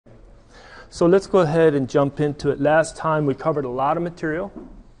So let's go ahead and jump into it. Last time we covered a lot of material.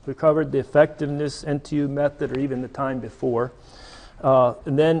 We covered the effectiveness NTU method, or even the time before.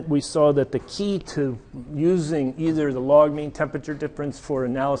 And then we saw that the key to using either the log mean temperature difference for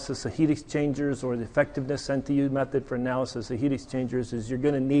analysis of heat exchangers or the effectiveness NTU method for analysis of heat exchangers is you're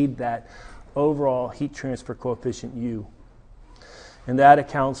going to need that overall heat transfer coefficient U. And that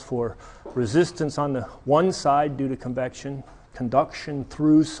accounts for resistance on the one side due to convection, conduction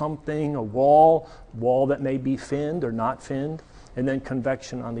through something, a wall that may be finned or not finned, and then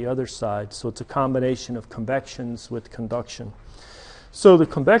convection on the other side. So it's a combination of convections with conduction. So the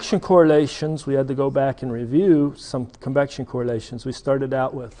convection correlations, we had to go back and review some convection correlations. We started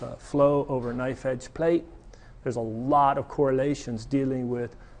out with flow over knife edge plate. There's a lot of correlations dealing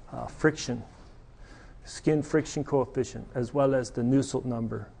with friction, skin friction coefficient, as well as the Nusselt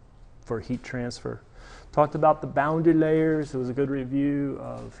number for heat transfer. Talked about the boundary layers. It was a good review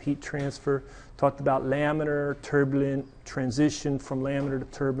of heat transfer. Talked about laminar, turbulent, transition from laminar to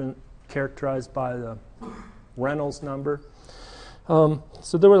turbulent, characterized by the Reynolds number.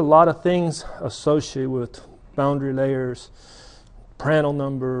 So there were a lot of things associated with boundary layers, Prandtl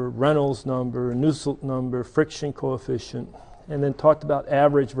number, Reynolds number, Nusselt number, friction coefficient, and then talked about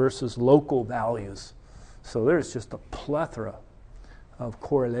average versus local values. So there's just a plethora of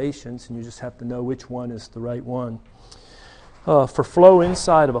correlations, and you just have to know which one is the right one. For flow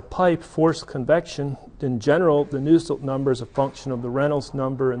inside of a pipe, forced convection, in general, the Nusselt number is a function of the Reynolds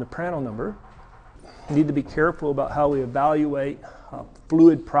number and the Prandtl number. You need to be careful about how we evaluate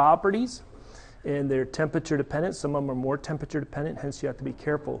fluid properties, and they're temperature dependent. Some of them are more temperature dependent, hence you have to be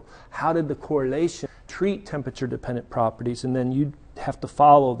careful. How did the correlation treat temperature dependent properties? And then you have to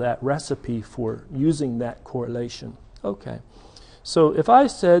follow that recipe for using that correlation. Okay. So if I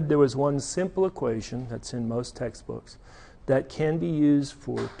said there was one simple equation that's in most textbooks that can be used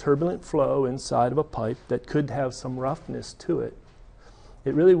for turbulent flow inside of a pipe that could have some roughness to it,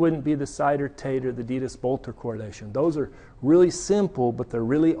 it really wouldn't be the Sider-Tate or the Didas-Boelter correlation. Those are really simple, but they're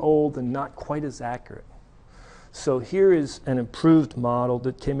really old and not quite as accurate. So here is an improved model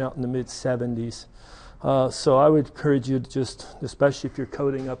that came out in the mid-70s. So I would encourage you to just, especially if you're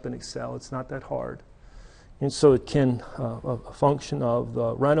coding up in Excel, it's not that hard. And so it can, a function of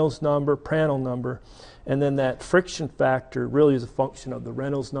the Reynolds number, Prandtl number, and then that friction factor really is a function of the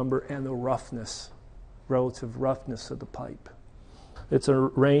Reynolds number and the roughness, relative roughness of the pipe. It's a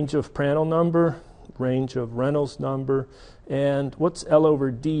range of Prandtl number, range of Reynolds number, and what's L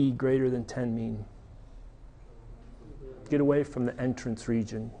over D greater than 10 mean? Get away from the entrance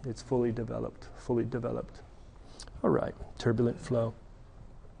region. It's fully developed, fully developed. All right, turbulent flow.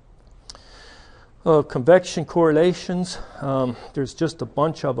 Convection correlations, there's just a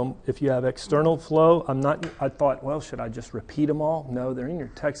bunch of them. If you have external flow, I thought, well, should I just repeat them all? No, they're in your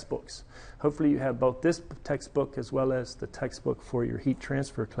textbooks. Hopefully you have both this textbook as well as the textbook for your heat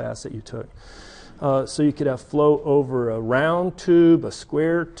transfer class that you took. So you could have flow over a round tube, a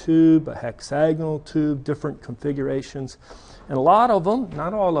square tube, a hexagonal tube, different configurations. And a lot of them,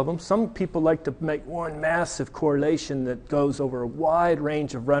 not all of them, some people like to make one massive correlation that goes over a wide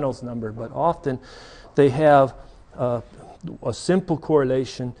range of Reynolds number, but often they have a simple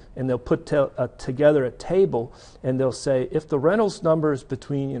correlation, and they'll put together a table, and they'll say if the Reynolds number is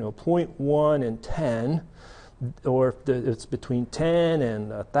between 0.1 and 10, or if it's between 10 and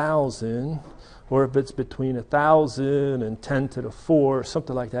 1,000, or if it's between 1,000 and 10 to the 4,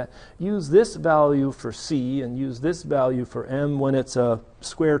 something like that, use this value for C and use this value for M when it's a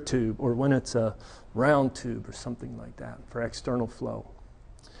square tube or when it's a round tube or something like that for external flow.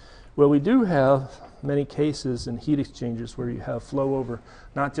 Well, we do have many cases in heat exchangers where you have flow over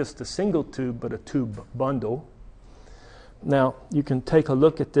not just a single tube but a tube bundle. Now, you can take a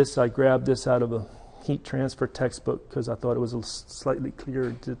look at this. I grabbed this out of a heat transfer textbook because I thought it was a slightly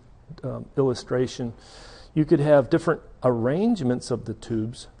clearer illustration. You could have different arrangements of the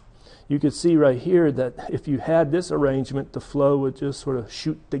tubes. You could see right here that if you had this arrangement, the flow would just sort of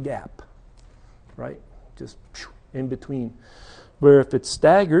shoot the gap, right? Just in between. Where if it's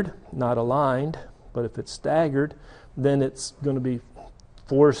staggered, not aligned, but if it's staggered, then it's going to be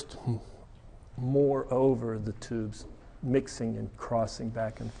forced more over the tubes, mixing and crossing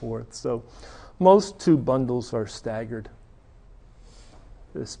back and forth. So most tube bundles are staggered,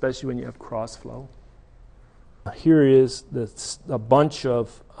 especially when you have cross flow. Here is a bunch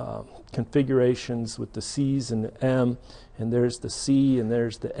of configurations with the C's and the M, and there's the C and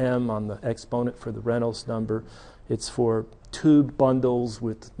there's the M on the exponent for the Reynolds number. It's for tube bundles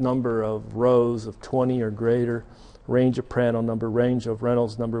with number of rows of 20 or greater, range of Prandtl number, range of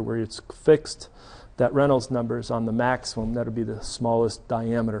Reynolds number where it's fixed. that Reynolds number is on the maximum. That'll be the smallest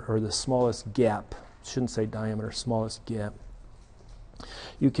diameter, or the smallest gap. Shouldn't say diameter, smallest gap.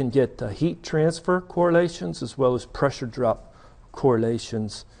 You can get heat transfer correlations as well as pressure drop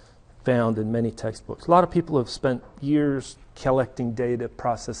correlations found in many textbooks. A lot of people have spent years collecting data,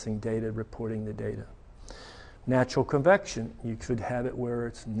 processing data, reporting the data. Natural convection, you could have it where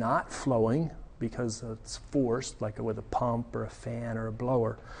it's not flowing because it's forced, like with a pump or a fan or a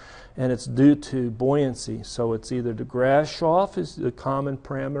blower, and it's due to buoyancy. So it's either de Grashof is the common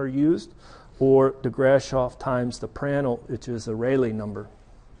parameter used, or de Grashof times the Prandtl, which is a Rayleigh number.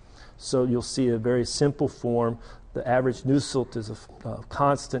 So you'll see a very simple form. The average Nusselt is a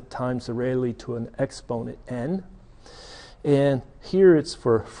constant times the Rayleigh to an exponent n. And here it's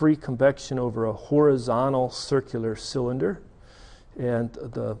for free convection over a horizontal circular cylinder, and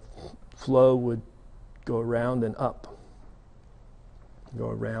the flow would go around and up,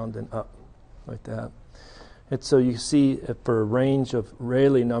 like that. And so you see for a range of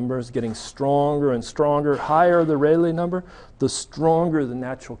Rayleigh numbers getting stronger and stronger. Higher the Rayleigh number, the stronger the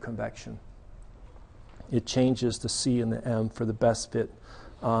natural convection. It changes the C and the M for the best fit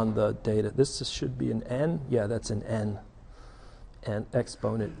on the data. This should be an N. Yeah, that's an N. And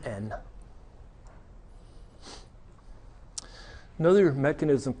exponent n. Another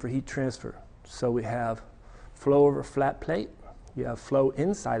mechanism for heat transfer. So we have flow over flat plate, you have flow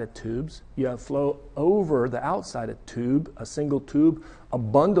inside of tubes, you have flow over the outside of tube, a single tube, a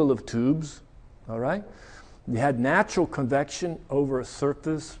bundle of tubes, all right? You had natural convection over a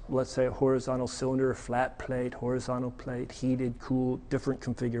surface, let's say a horizontal cylinder, a flat plate, horizontal plate, heated, cooled, different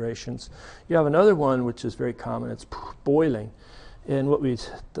configurations. You have another one which is very common, it's boiling. And what we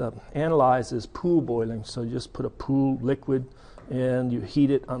analyze is pool boiling. So you just put a pool liquid and you heat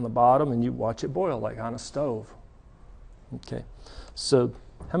it on the bottom and you watch it boil like on a stove. Okay, so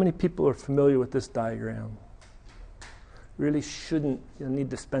how many people are familiar with this diagram? Really shouldn't need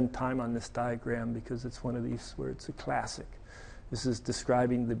to spend time on this diagram because it's one of these where it's a classic. This is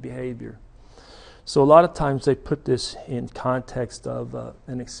describing the behavior. So a lot of times they put this in context of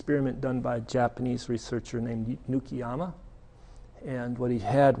an experiment done by a Japanese researcher named Nukiyama. And what he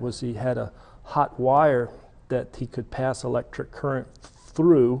had was he had a hot wire that he could pass electric current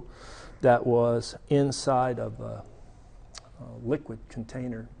through that was inside of a liquid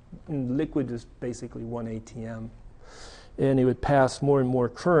container. And liquid is basically 1 ATM. And he would pass more and more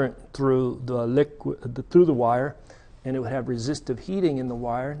current through the liquid, through the wire, and it would have resistive heating in the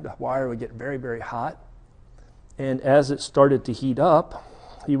wire. The wire would get very, very hot. And as it started to heat up,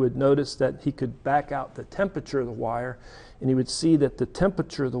 he would notice that he could back out the temperature of the wire, and he would see that the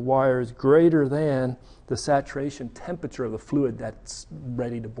temperature of the wire is greater than the saturation temperature of the fluid that's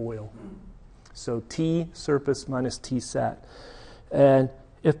ready to boil. So T surface minus T sat. And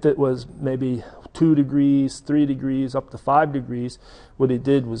if it was maybe 2 degrees, 3 degrees, up to 5 degrees, what he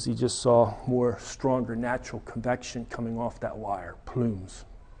did was he just saw more stronger natural convection coming off that wire, plumes.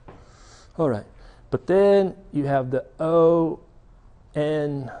 All right, but then you have the ONB.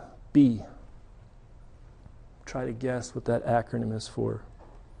 Try to guess what that acronym is for.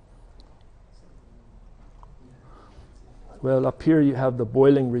 Well, up here you have the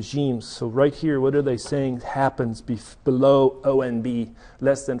boiling regimes. So right here, what are they saying happens below ONB,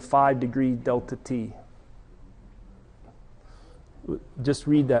 less than 5 degree delta T? Just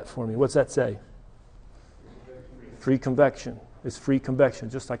read that for me. What's that say? Free convection. It's free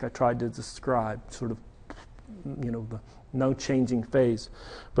convection, just like I tried to describe, sort of, the no changing phase.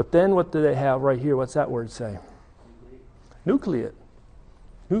 But then what do they have right here? What's that word say? Nucleate.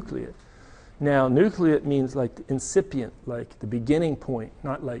 Nucleate. Now, nucleate means like the incipient, like the beginning point,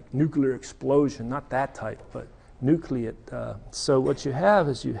 not like nuclear explosion, not that type, but nucleate. So what you have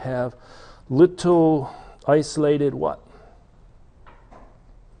is you have little isolated what?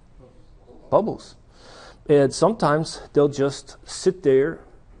 Bubbles. And sometimes they'll just sit there,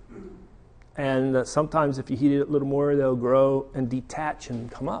 and sometimes if you heat it a little more, they'll grow and detach and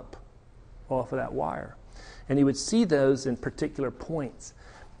come up off of that wire. And you would see those in particular points.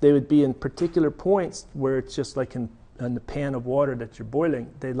 They would be in particular points where it's just like in the pan of water that you're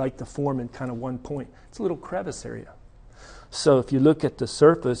boiling. They like to form in kind of one point. It's a little crevice area. So if you look at the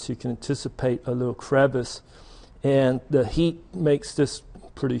surface, you can anticipate a little crevice. And the heat makes this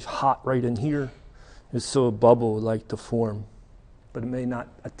pretty hot right in here. And so a bubble would like to form. But it may not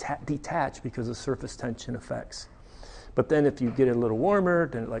detach because of surface tension effects. But then if you get it a little warmer,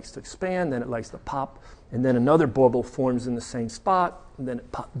 then it likes to expand, then it likes to pop, and then another bubble forms in the same spot, and then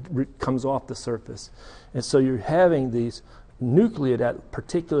it comes off the surface. And so you're having these nucleate at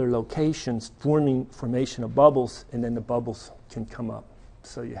particular locations formation of bubbles, and then the bubbles can come up.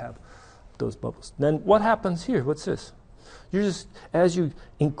 So you have those bubbles. Then what happens here? What's this? As you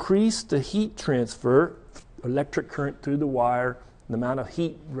increase the heat transfer, electric current through the wire, the amount of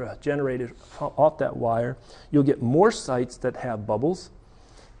heat generated off that wire, you'll get more sites that have bubbles,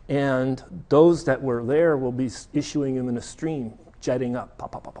 and those that were there will be issuing them in a stream, jetting up.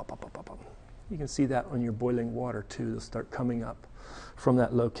 Pop, pop, pop, pop, pop, pop, pop. You can see that on your boiling water too. They'll start coming up from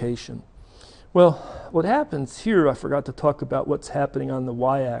that location. Well, what happens here, I forgot to talk about what's happening on the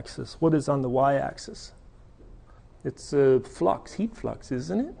y-axis. What is on the y-axis? It's flux, heat flux,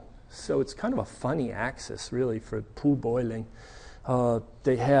 isn't it? So it's kind of a funny axis, really, for pool boiling.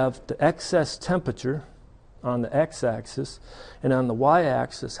 They have the excess temperature on the x-axis, and on the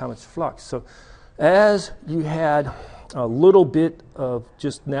y-axis, how much flux. So as you had a little bit of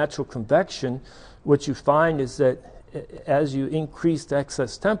just natural convection, what you find is that as you increase the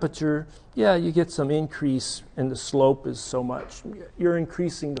excess temperature, you get some increase, and the slope is so much. You're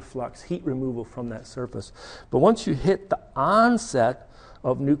increasing the flux, heat removal from that surface. But once you hit the onset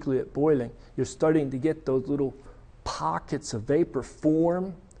of nucleate boiling, you're starting to get those little pockets of vapor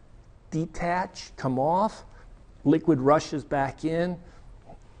form, detach, come off, liquid rushes back in,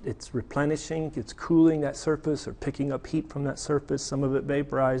 it's replenishing, it's cooling that surface or picking up heat from that surface, some of it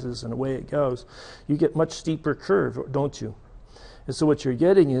vaporizes and away it goes. You get much steeper curve, don't you? And so what you're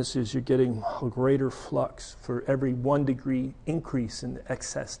getting is you're getting a greater flux for every 1 degree increase in the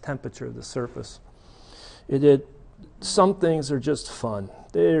excess temperature of the surface. Some things are just fun.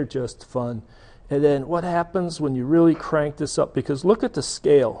 They're just fun. And then what happens when you really crank this up? Because look at the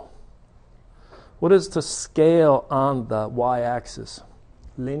scale. What is the scale on the y-axis?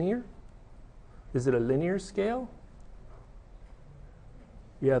 Linear? Is it a linear scale?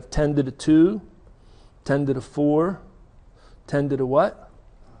 You have 10 to the 2, 10 to the 4, 10 to the what?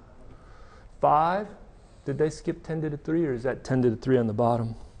 5? Did they skip 10 to the 3, or is that 10 to the 3 on the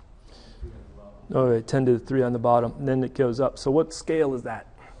bottom? All right, 10 to the 3 on the bottom, and then it goes up. So what scale is that?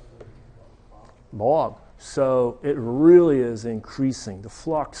 Log. So it really is increasing. The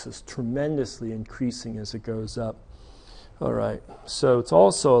flux is tremendously increasing as it goes up. All right, so it's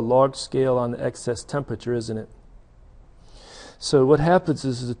also a log scale on the excess temperature, isn't it? So what happens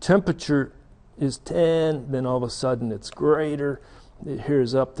is the temperature is 10, then all of a sudden it's greater.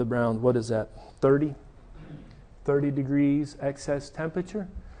 Here's up to around, what is that, 30? 30 degrees excess temperature.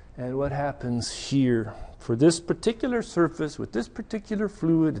 And what happens here? For this particular surface, with this particular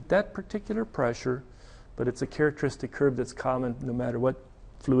fluid, at that particular pressure, but it's a characteristic curve that's common no matter what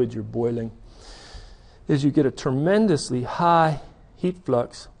fluid you're boiling, is you get a tremendously high heat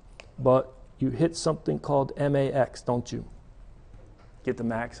flux, but you hit something called max, don't you? Get the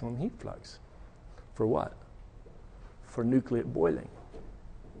maximum heat flux. For what? For nucleate boiling.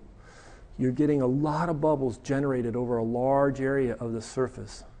 You're getting a lot of bubbles generated over a large area of the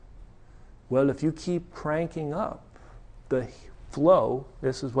surface. Well, if you keep cranking up the flow,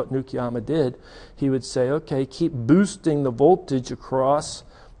 this is what Nukayama did, he would say, okay, keep boosting the voltage across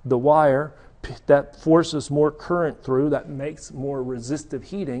the wire. That forces more current through, that makes more resistive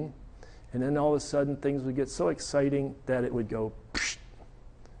heating, and then all of a sudden things would get so exciting that it would go psh,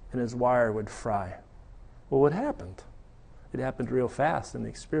 and his wire would fry. Well, what happened? It happened real fast in the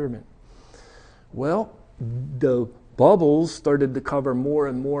experiment. Well, the bubbles started to cover more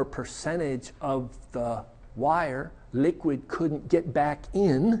and more percentage of the wire. Liquid couldn't get back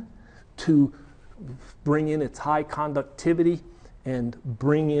in to bring in its high conductivity and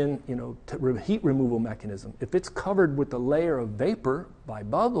bring in, heat removal mechanism. If it's covered with a layer of vapor by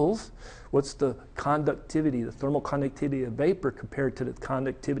bubbles, what's the conductivity, the thermal conductivity of vapor compared to the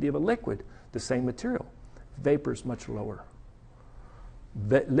conductivity of a liquid? The same material. Vapor's much lower.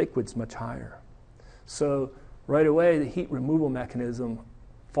 Liquid's much higher. So right away, the heat removal mechanism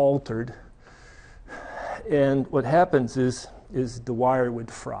faltered, and what happens is the wire would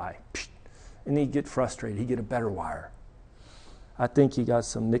fry, and he'd get frustrated. He'd get a better wire. I think he got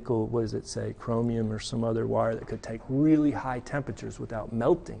some nickel, what does it say, chromium or some other wire that could take really high temperatures without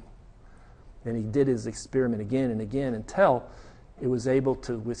melting. And he did his experiment again and again until it was able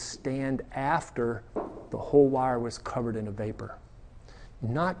to withstand after the whole wire was covered in a vapor.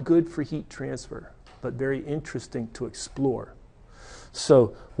 Not good for heat transfer, but very interesting to explore.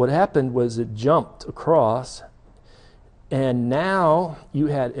 So what happened was it jumped across, and now you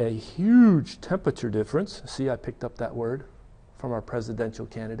had a huge temperature difference. See, I picked up that word from our presidential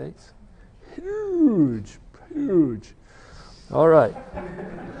candidates. Huge, huge. All right.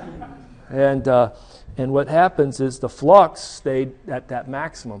 And what happens is the flux stayed at that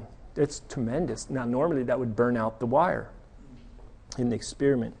maximum. It's tremendous. Now, normally that would burn out the wire in the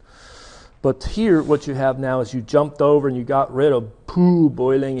experiment. But here, what you have now is you jumped over and you got rid of poo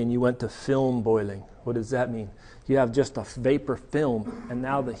boiling and you went to film boiling. What does that mean? You have just a vapor film, and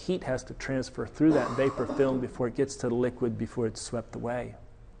now the heat has to transfer through that vapor film before it gets to the liquid, before it's swept away.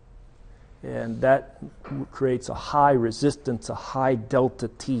 And that creates a high resistance, a high delta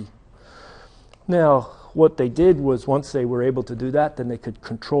T. Now, what they did was, once they were able to do that, then they could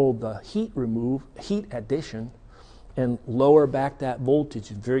control the heat addition, and lower back that voltage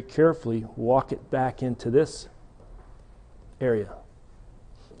and very carefully walk it back into this area.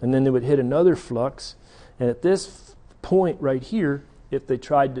 And then they would hit another flux, and at this point right here, if they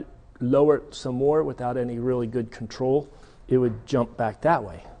tried to lower it some more without any really good control, it would jump back that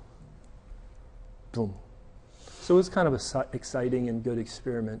way. Boom. So it was kind of exciting and good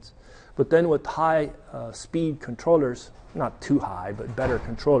experiments. But then with high speed controllers, not too high, but better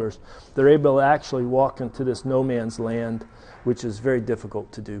controllers, they're able to actually walk into this no man's land, which is very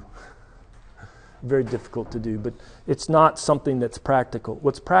difficult to do. Very difficult to do, but it's not something that's practical.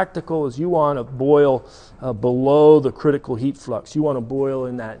 What's practical is you want to boil below the critical heat flux. You want to boil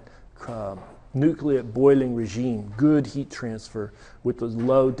in that nucleate boiling regime, good heat transfer with the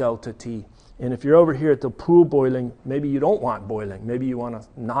low delta T. And if you're over here at the pool boiling, maybe you don't want boiling. Maybe you want to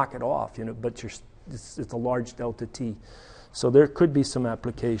knock it off, but it's a large delta T. So there could be some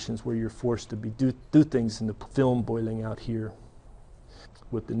applications where you're forced to do things in the film boiling out here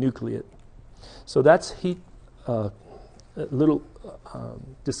with the nucleate. So that's a little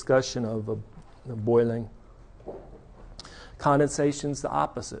discussion of boiling. Condensation's the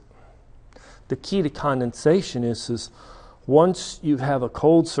opposite. The key to condensation is once you have a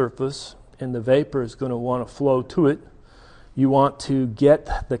cold surface and the vapor is going to want to flow to it, you want to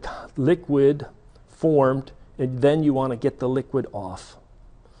get the liquid formed, and then you want to get the liquid off.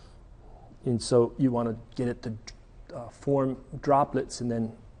 And so you want to get it to form droplets and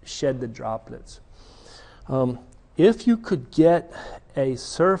then shed the droplets. If you could get a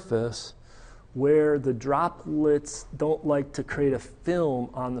surface where the droplets don't like to create a film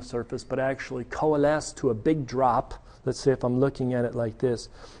on the surface, but actually coalesce to a big drop. Let's say if I'm looking at it like this,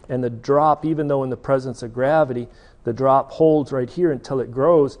 and the drop, even though in the presence of gravity, the drop holds right here until it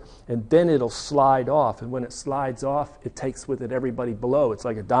grows, and then it'll slide off. And when it slides off, it takes with it everybody below. It's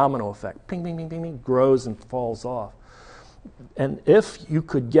like a domino effect. Ping, ping, ping, ping, ping, grows and falls off. And if you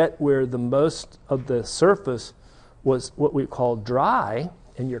could get where the most of the surface was what we call dry,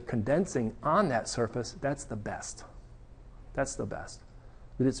 and you're condensing on that surface, that's the best. That's the best.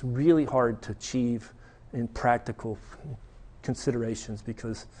 But it's really hard to achieve in practical considerations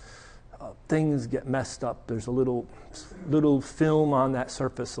because things get messed up. There's a little film on that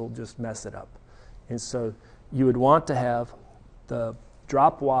surface will just mess it up. And so you would want to have the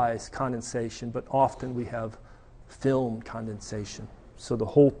drop-wise condensation, but often we have film condensation. So the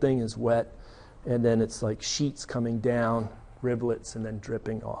whole thing is wet, and then it's like sheets coming down, rivulets, and then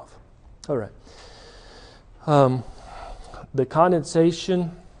dripping off. All right. The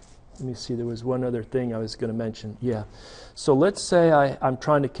condensation, let me see, there was one other thing I was going to mention. Yeah. So let's say I'm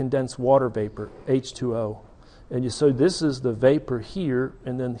trying to condense water vapor, H2O. And so this is the vapor here,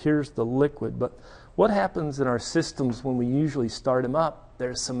 and then here's the liquid. But what happens in our systems when we usually start them up?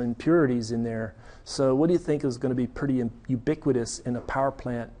 There's some impurities in there. So what do you think is going to be pretty ubiquitous in a power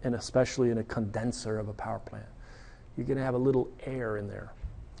plant, and especially in a condenser of a power plant? You're going to have a little air in there.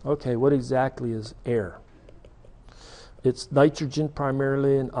 Okay, what exactly is air? It's nitrogen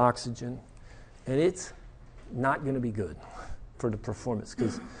primarily and oxygen, and it's not going to be good for the performance,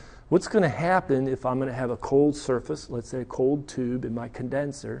 because what's going to happen if I'm going to have a cold surface, let's say a cold tube in my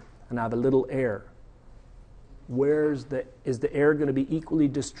condenser, and I have a little air? Is the air going to be equally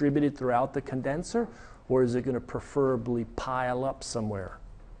distributed throughout the condenser, or is it going to preferably pile up somewhere?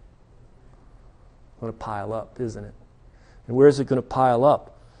 Going to pile up, isn't it? And where is it going to pile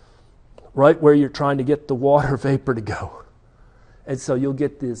up? Right where you're trying to get the water vapor to go. And so you'll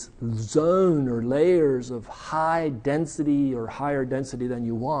get this zone or layers of high density or higher density than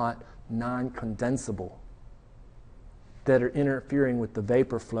you want, non-condensable, that are interfering with the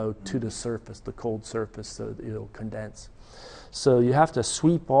vapor flow to the surface, the cold surface, so that it'll condense. So you have to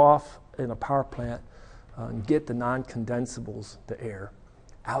sweep off in a power plant and get the non-condensables, the air,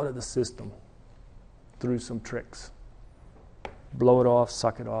 out of the system through some tricks. Blow it off,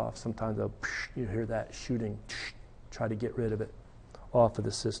 suck it off. Sometimes you hear that shooting, try to get rid of it off of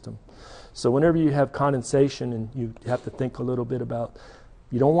the system. So whenever you have condensation, and you have to think a little bit about,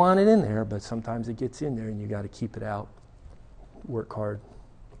 you don't want it in there, but sometimes it gets in there and you got to keep it out. Work hard.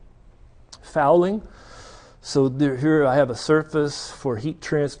 Fouling. So here I have a surface for heat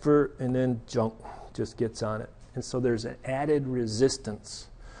transfer, and then junk just gets on it. And so there's an added resistance.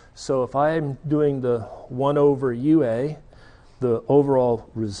 So if I'm doing the 1 over UA, the overall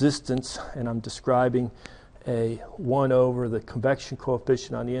resistance, and I'm describing a 1 over the convection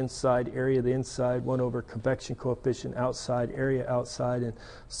coefficient on the inside, area of the inside, 1 over convection coefficient outside, area outside, and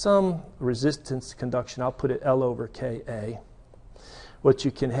some resistance to conduction. I'll put it L over Ka. What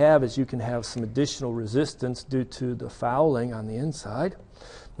you can have is you can have some additional resistance due to the fouling on the inside,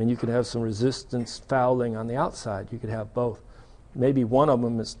 and you can have some resistance fouling on the outside. You could have both. Maybe one of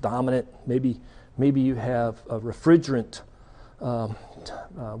them is dominant. Maybe you have a refrigerant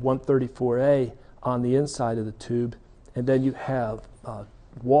 134A on the inside of the tube, and then you have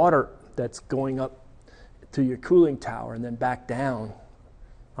water that's going up to your cooling tower and then back down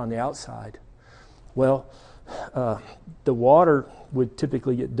on the outside. Well, the water would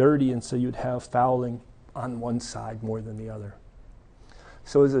typically get dirty, and so you'd have fouling on one side more than the other.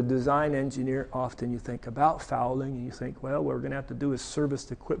 So as a design engineer, often you think about fouling, and you think, well, what we're going to have to do is service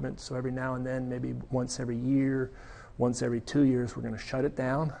the equipment, so every now and then, maybe once every year, once every 2 years, we're going to shut it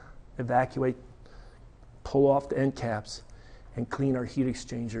down, evacuate, pull off the end caps, and clean our heat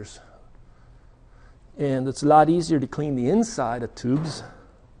exchangers. And it's a lot easier to clean the inside of tubes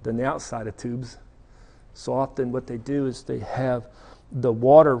than the outside of tubes. So often what they do is they have the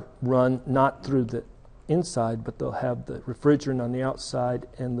water run not through the inside, but they'll have the refrigerant on the outside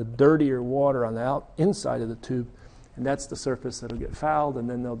and the dirtier water on the inside of the tube, and that's the surface that'll get fouled, and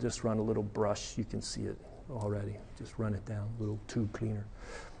then they'll just run a little brush. You can see it already. Just run it down, a little tube cleaner.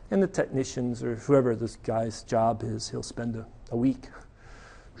 And the technicians or whoever this guy's job is, he'll spend a week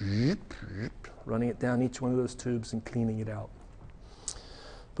running it down each one of those tubes and cleaning it out.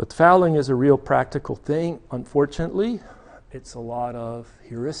 But fouling is a real practical thing. Unfortunately, it's a lot of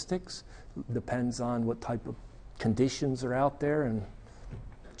heuristics. Depends on what type of conditions are out there and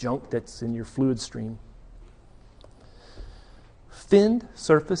junk that's in your fluid stream. Finned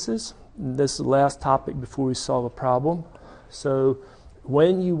surfaces. This is the last topic before we solve a problem. So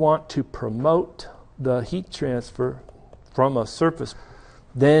when you want to promote the heat transfer from a surface,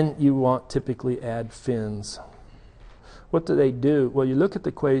 then you want typically add fins. What do they do? Well, you look at the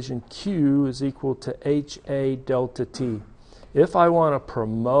equation. Q is equal to HA delta T. If I want to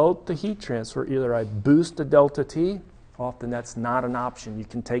promote the heat transfer, either I boost the delta T, often that's not an option. You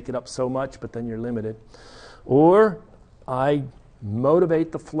can take it up so much, but then you're limited. Or I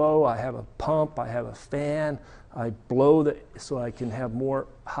motivate the flow. I have a pump, I have a fan, I blow so I can have more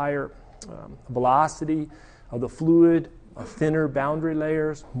higher velocity of the fluid, thinner boundary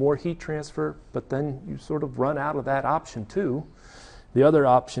layers, more heat transfer, but then you sort of run out of that option too. The other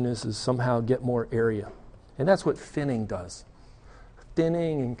option is somehow get more area. And that's what finning does.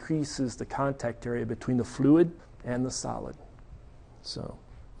 Thinning increases the contact area between the fluid and the solid. So,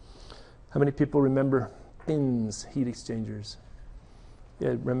 how many people remember fins, heat exchangers? Yeah,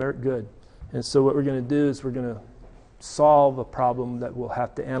 remember it? Good. And so what we're going to do is we're going to solve a problem that we'll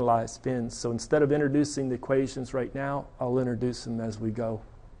have to analyze fins. So instead of introducing the equations right now, I'll introduce them as we go.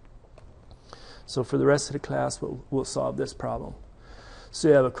 So for the rest of the class, we'll solve this problem. So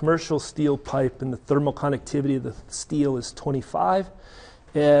you have a commercial steel pipe, and the thermal conductivity of the steel is 25.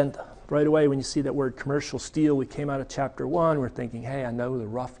 And right away, when you see that word commercial steel, we came out of chapter 1, we're thinking, hey, I know the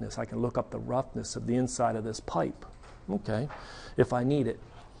roughness. I can look up the roughness of the inside of this pipe. Okay, if I need it.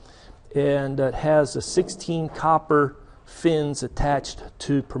 And it has a 16 copper fins attached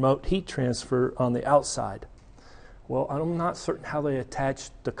to promote heat transfer on the outside. Well, I'm not certain how they attach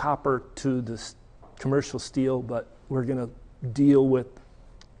the copper to the commercial steel, but we're going to deal with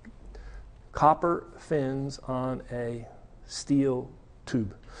copper fins on a steel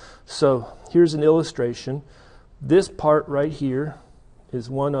tube. So here's an illustration. This part right here is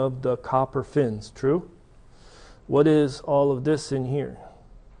one of the copper fins, true? What is all of this in here?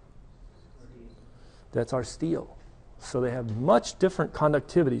 That's our steel. So they have much different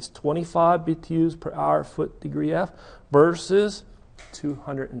conductivities, 25 BTUs per hour foot degree F versus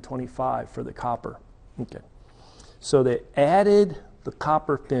 225 for the copper. Okay. So they added the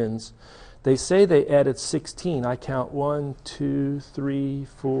copper fins. They say they added 16. I count 1, 2, 3,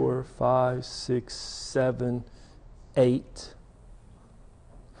 4, 5, 6, 7, 8.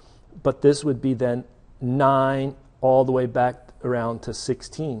 But this would be then 9 all the way back around to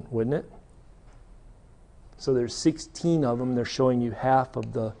 16, wouldn't it? So there's 16 of them. They're showing you half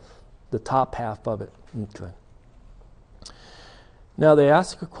of the top half of it. Okay. Now they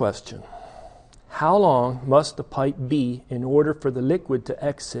ask a question. How long must the pipe be in order for the liquid to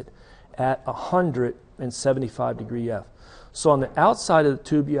exit at 175 degree F? So on the outside of the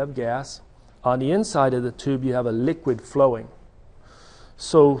tube you have gas. On the inside of the tube you have a liquid flowing.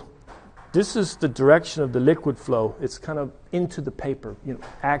 So This is the direction of the liquid flow. It's kind of into the paper,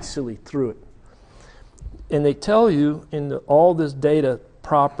 actually through it. And they tell you in all this data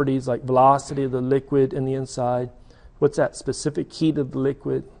properties like velocity of the liquid in the inside, what's that specific heat of the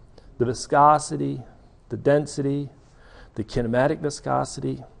liquid, the viscosity, the density, the kinematic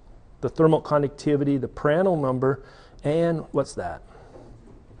viscosity, the thermal conductivity, the Prandtl number, and what's that?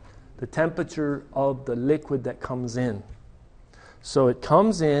 The temperature of the liquid that comes in. So it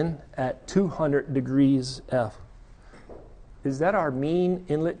comes in at 200 degrees F. Is that our mean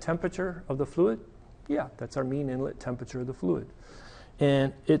inlet temperature of the fluid? Yeah, that's our mean inlet temperature of the fluid.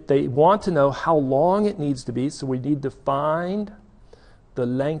 And they want to know how long it needs to be, so we need to find the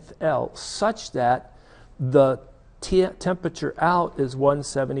length L such that the temperature out is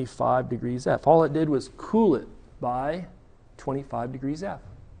 175 degrees F. All it did was cool it by 25 degrees F.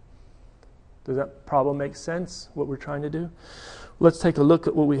 Does that problem make sense, what we're trying to do? Let's take a look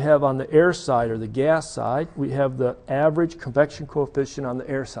at what we have on the air side or the gas side. We have the average convection coefficient on the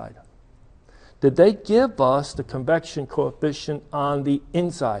air side. Did they give us the convection coefficient on the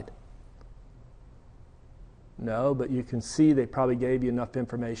inside? No, but you can see they probably gave you enough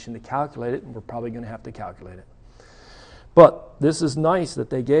information to calculate it, and we're probably going to have to calculate it. But this is nice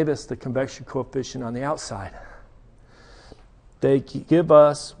that they gave us the convection coefficient on the outside. They give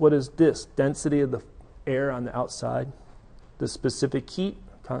us, what is this? Density of the air on the outside, the specific heat,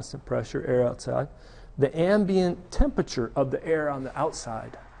 constant pressure, air outside, the ambient temperature of the air on the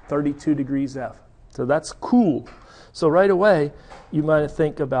outside, 32 degrees F. So that's cool. So right away, you might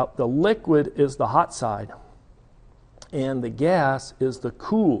think about the liquid is the hot side, and the gas is the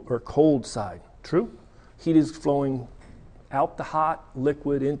cool or cold side. True? Heat is flowing out the hot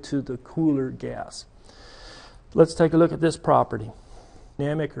liquid into the cooler gas. Let's take a look at this property.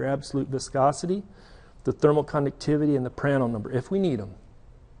 Dynamic or absolute viscosity, the thermal conductivity, and the Prandtl number, if we need them.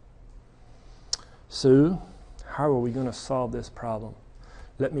 So, how are we going to solve this problem?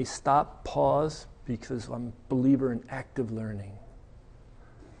 Let me stop, pause, because I'm a believer in active learning.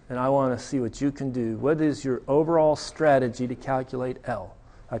 And I want to see what you can do. What is your overall strategy to calculate L?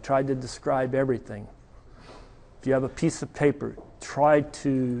 I tried to describe everything. If you have a piece of paper, try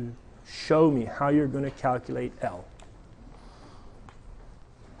to show me how you're going to calculate L.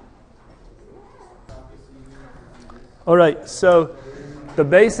 All right, so the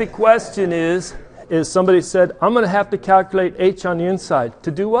basic question is somebody said, I'm going to have to calculate H on the inside.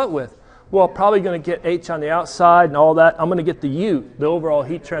 To do what with? Well, probably going to get H on the outside and all that. I'm going to get the U, the overall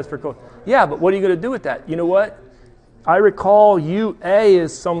heat transfer coefficient. Yeah, but what are you going to do with that? You know what? I recall UA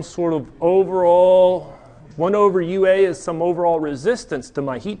is some sort of overall, 1 over UA is some overall resistance to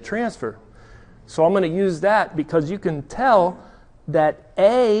my heat transfer. So I'm going to use that because you can tell that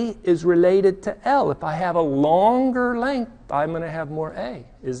A is related to L. If I have a longer length, I'm going to have more A,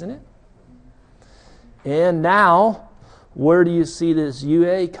 isn't it? And now, where do you see this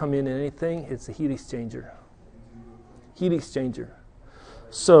UA come in anything? It's a heat exchanger. Heat exchanger.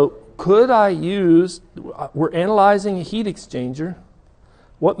 So could I use, we're analyzing a heat exchanger.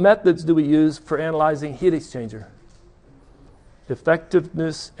 What methods do we use for analyzing heat exchanger?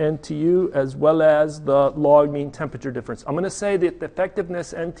 Effectiveness NTU as well as the log mean temperature difference. I'm going to say that the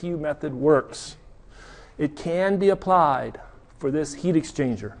effectiveness NTU method works. It can be applied for this heat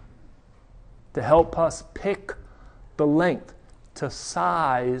exchanger to help us pick the length to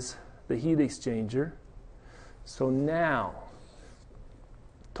size the heat exchanger. So now,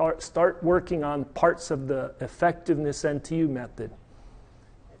 start working on parts of the effectiveness NTU method.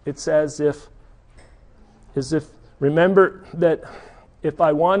 It's as if, remember that if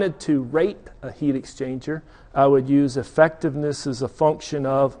I wanted to rate a heat exchanger, I would use effectiveness as a function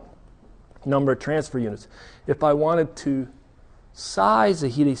of number of transfer units. If I wanted to size a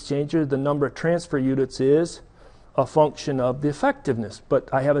heat exchanger, the number of transfer units is a function of the effectiveness. But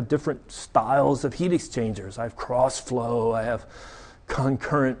I have different styles of heat exchangers. I have cross flow, I have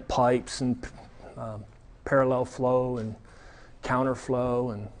concurrent pipes and parallel flow and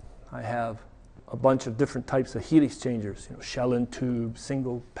counterflow, and I have a bunch of different types of heat exchangers, shell and tube,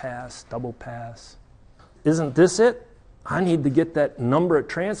 single pass, double pass. Isn't this it? I need to get that number of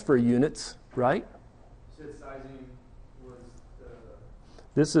transfer units, right? You said sizing was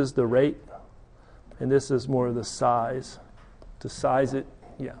This is the rate, and this is more of the size. To size it,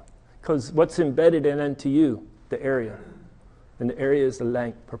 yeah. Because what's embedded in NTU? The area. And the area is the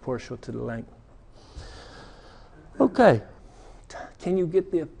length, proportional to the length. Okay. Can you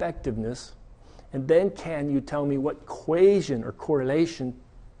get the effectiveness? And then can you tell me what equation or correlation,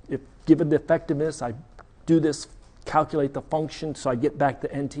 if given the effectiveness, I do this, calculate the function, so I get back the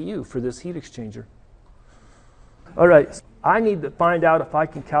NTU for this heat exchanger. All right. I need to find out if I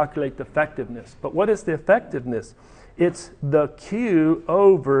can calculate the effectiveness. But what is the effectiveness? It's the Q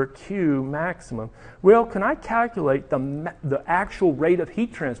over Q maximum. Well, can I calculate the actual rate of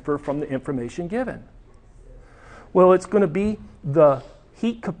heat transfer from the information given? Well, it's going to be the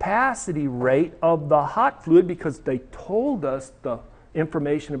heat capacity rate of the hot fluid, because they told us the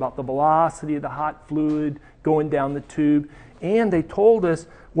information about the velocity of the hot fluid going down the tube, and they told us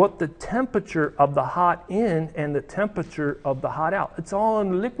what the temperature of the hot in and the temperature of the hot out. It's all on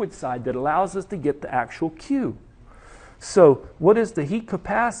the liquid side that allows us to get the actual Q. So what is the heat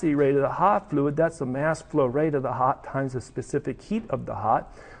capacity rate of the hot fluid? That's the mass flow rate of the hot times the specific heat of the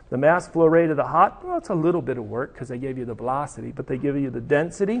hot. The mass flow rate of the hot, well, it's a little bit of work because they gave you the velocity, but they give you the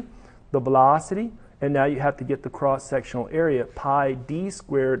density, the velocity, and now you have to get the cross-sectional area, pi d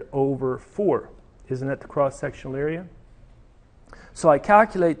squared over 4. Isn't that the cross-sectional area? So I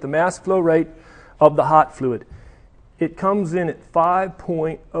calculate the mass flow rate of the hot fluid. It comes in at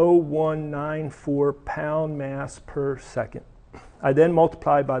 5.0194 pound mass per second. I then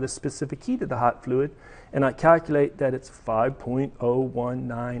multiply by the specific heat of the hot fluid, and I calculate that it's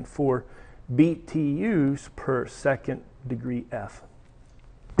 5.0194 BTUs per second degree F.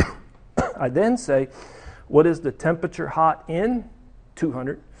 I then say, what is the temperature hot in?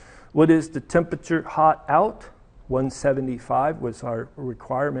 200. What is the temperature hot out? 175 was our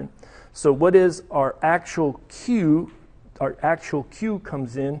requirement. So what is our actual Q? Our actual Q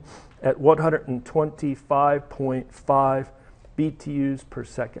comes in at 125.5 BTUs per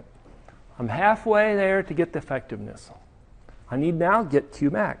second. I'm halfway there to get the effectiveness. I need now to get Q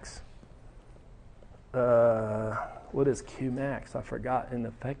max. What is Q max? I forgot. In the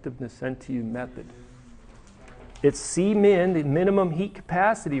effectiveness NTU method. It's C min, the minimum heat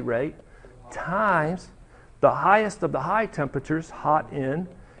capacity rate, times the highest of the high temperatures, hot in,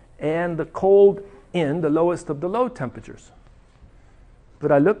 and the cold in, the lowest of the low temperatures.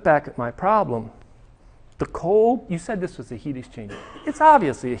 But I look back at my problem. The cold, you said this was a heat exchanger. It's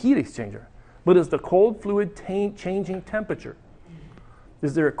obviously a heat exchanger. But is the cold fluid changing temperature?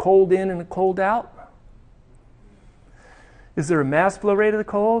 Is there a cold in and a cold out? Is there a mass flow rate of the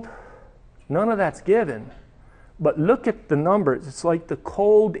cold? None of that's given. But look at the numbers. It's like the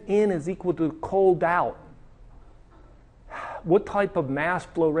cold in is equal to the cold out. What type of mass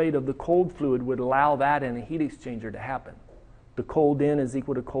flow rate of the cold fluid would allow that in a heat exchanger to happen? The cold in is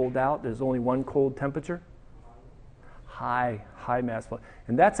equal to cold out. There's only one cold temperature. High mass flow.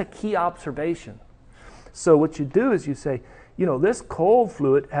 And that's a key observation. So what you do is you say, you know, this cold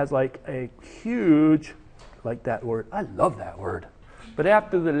fluid has like a huge, like that word. I love that word. But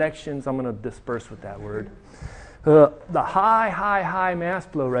after the elections, I'm going to disperse with that word. The high mass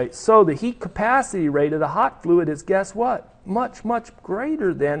flow rate. So the heat capacity rate of the hot fluid is, guess what? Much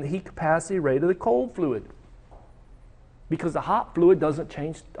greater than the heat capacity rate of the cold fluid. Because the hot fluid doesn't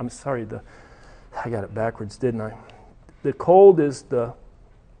change. I'm sorry, I got it backwards, didn't I? The cold has the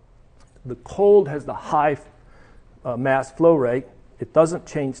high mass flow rate. It doesn't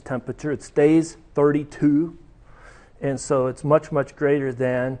change temperature. It stays 32. And so it's much greater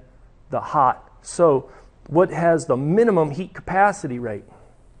than the hot. So what has the minimum heat capacity rate?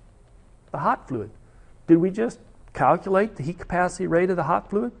 The hot fluid. Did we just calculate the heat capacity rate of the hot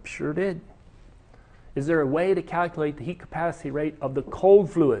fluid? Sure did. Is there a way to calculate the heat capacity rate of the cold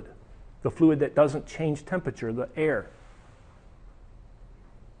fluid? The fluid that doesn't change temperature, the air.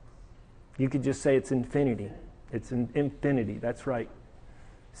 You could just say it's infinity. It's an infinity, that's right.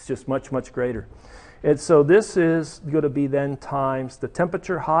 It's just much greater. And so this is going to be then times the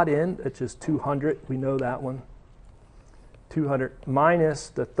temperature hot in, which is 200. We know that one. 200 minus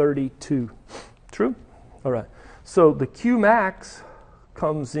the 32. True? All right. So the Q max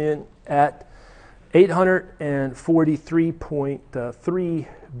comes in at 843.3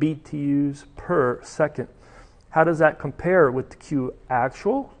 BTUs per second. How does that compare with the Q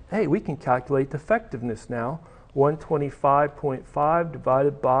actual? Hey, we can calculate the effectiveness now. 125.5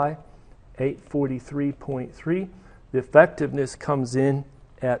 divided by 843.3. The effectiveness comes in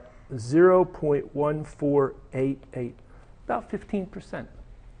at 0.1488, about 15%.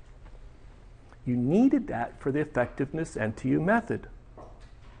 You needed that for the effectiveness NTU method.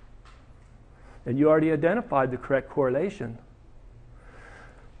 And you already identified the correct correlation.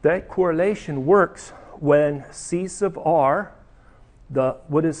 That correlation works when C sub R,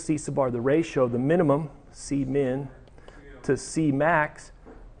 what is C sub R? The ratio, the minimum, C min to C max,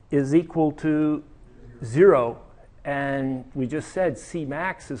 is equal to 0. And we just said C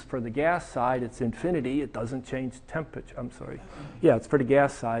max is for the gas side. It's infinity. It doesn't change temperature. I'm sorry. Yeah, it's for the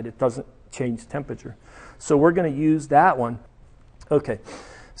gas side. It doesn't change temperature. So we're going to use that one. Okay.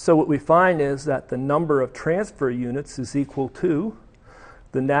 So what we find is that the number of transfer units is equal to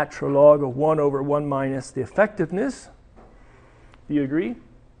the natural log of 1 over 1 minus the effectiveness. Do you agree?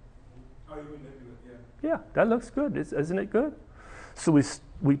 Oh, you mean that, yeah. Yeah, that looks good. Isn't it good? So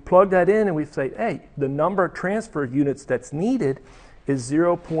we plug that in and we say, hey, the number of transfer units that's needed is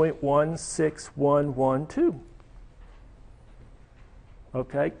 0.16112.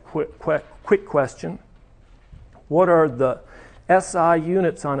 Okay, quick question. What are the SI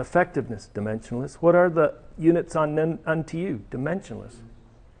units on effectiveness? Dimensionless. What are the units on NTU? Dimensionless.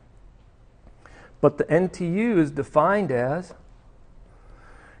 But the NTU is defined as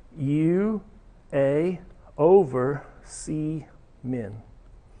UA over C min.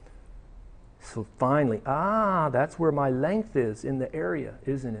 So finally, that's where my length is in the area,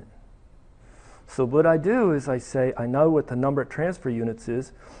 isn't it? So what I do is I say, I know what the number of transfer units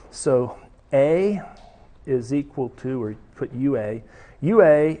is. So A is equal to, or put UA.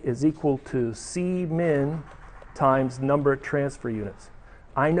 UA is equal to C min times number of transfer units.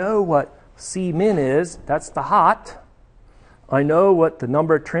 I know what C min is. That's the hot. I know what the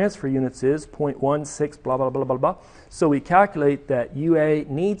number of transfer units is, 0.16, blah, blah, blah, blah, blah. So we calculate that UA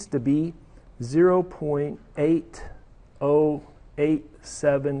needs to be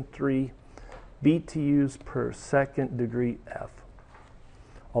 0.80873 BTUs per second degree F.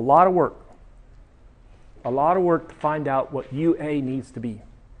 A lot of work. A lot of work to find out what UA needs to be.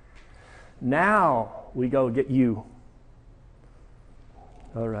 Now we go get U.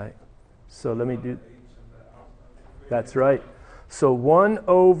 All right. So let me do. That's right. So 1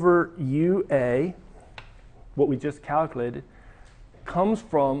 over UA, what we just calculated, comes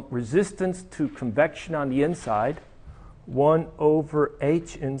from resistance to convection on the inside, 1 over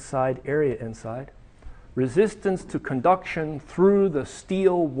H inside, area inside, resistance to conduction through the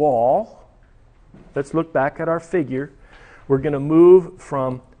steel wall. Let's look back at our figure. We're going to move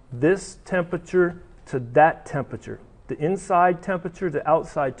from this temperature to that temperature. The inside temperature, the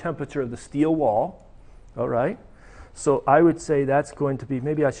outside temperature of the steel wall. All right? So I would say that's going to be,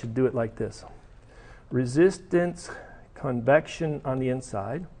 maybe I should do it like this. Resistance, convection on the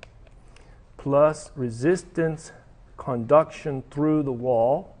inside, plus resistance, conduction through the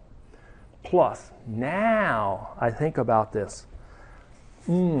wall, plus, now I think about this.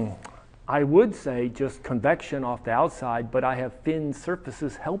 I would say just convection off the outside, but I have finned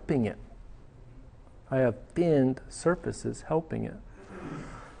surfaces helping it. I have finned surfaces helping it.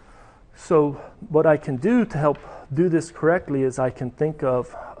 So what I can do to help do this correctly is I can think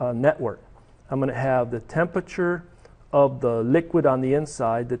of a network. I'm going to have the temperature of the liquid on the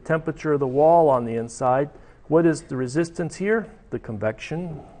inside, the temperature of the wall on the inside. What is the resistance here? The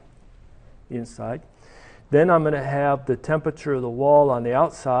convection inside. Then I'm going to have the temperature of the wall on the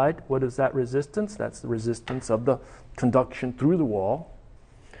outside. What is that resistance? That's the resistance of the conduction through the wall.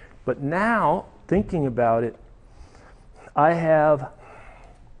 But now, thinking about it, I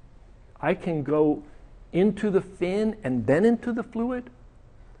can go into the fin and then into the fluid,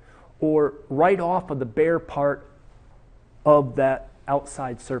 or right off of the bare part of that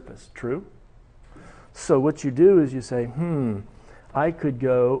outside surface. True? So what you do is you say, I could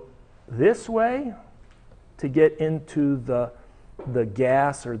go this way to get into the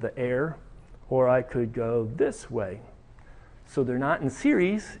gas or the air, or I could go this way. So they're not in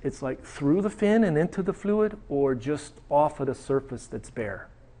series. It's like through the fin and into the fluid, or just off of the surface that's bare.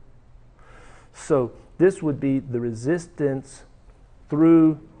 So this would be the resistance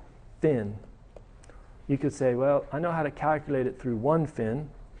through fin. You could say, well, I know how to calculate it through one fin.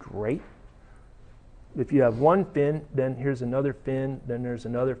 Great. If you have one fin, then here's another fin, then there's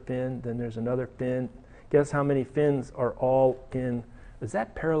another fin, then there's another fin. Guess how many fins are all in? Is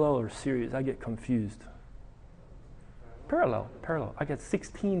that parallel or series? I get confused. Parallel. I got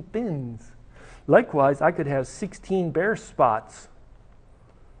 16 fins. Likewise, I could have 16 bare spots.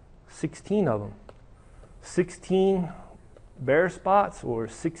 16 of them. 16 bare spots or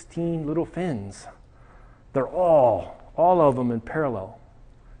 16 little fins. They're all of them in parallel,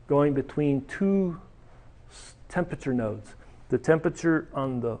 going between two temperature nodes. The temperature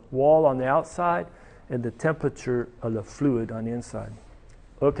on the wall on the outside and the temperature of the fluid on the inside.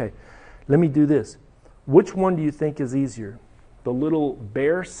 Okay, let me do this. Which one do you think is easier? The little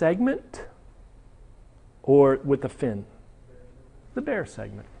bare segment or with the fin? The bare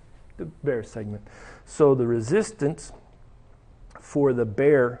segment. The bare segment. So the resistance for the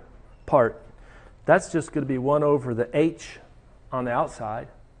bare part, that's just going to be 1 over the H on the outside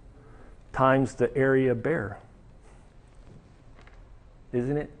times the area bare.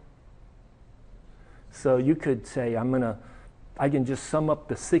 Isn't it? So you could say, I can just sum up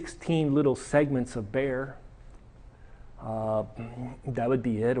the 16 little segments of bare. That would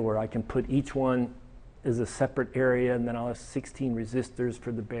be it. Or I can put each one as a separate area, and then I'll have 16 resistors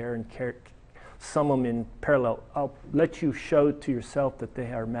for the bear and sum them in parallel. I'll let you show to yourself that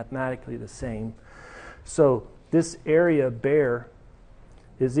they are mathematically the same. So this area bear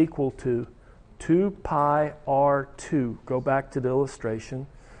is equal to 2 pi r2. Go back to the illustration.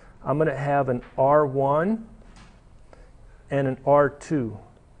 I'm going to have an r1 and an r2.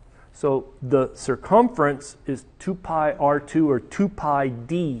 So the circumference is 2 pi r2 or 2 pi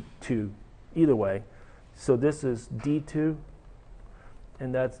d2, either way. So this is d2,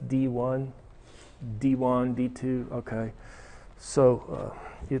 and that's d1, d1, d2, okay. So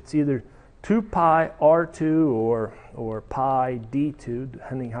it's either 2 pi r2 or pi d2,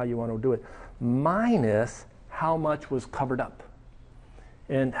 depending how you want to do it, minus how much was covered up.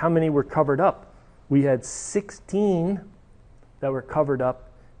 And how many were covered up? We had 16 that were covered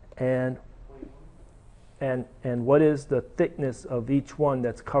up, and what is the thickness of each one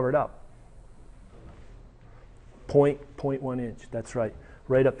that's covered up? 0.1 inch, that's right.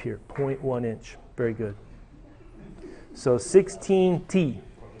 Right up here, 0.1 inch. Very good. So 16T.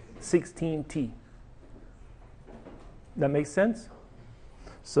 16T. That makes sense?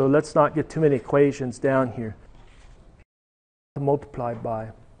 So let's not get too many equations down here. Multiplied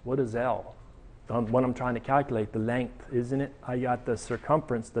by, what is L? What I'm trying to calculate, the length, isn't it? I got the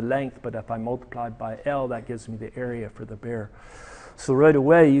circumference, the length, but if I multiply by L, that gives me the area for the bear. So right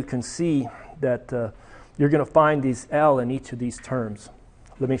away you can see that you're going to find these L in each of these terms.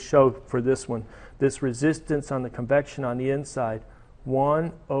 Let me show for this one. This resistance on the convection on the inside,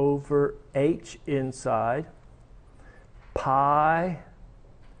 1 over H inside, pi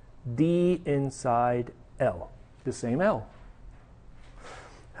D inside L, the same L.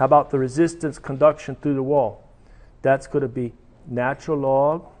 How about the resistance conduction through the wall? That's going to be natural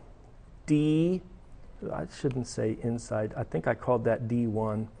log D, I shouldn't say inside, I think I called that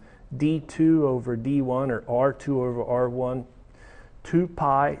D1, D2 over D1 or R2 over R1, 2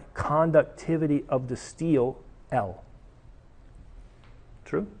 pi conductivity of the steel L.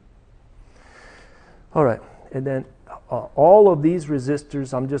 True? All right, and then all of these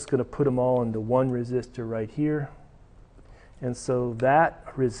resistors, I'm just going to put them all into one resistor right here. And so that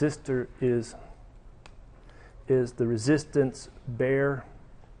resistor is the resistance bare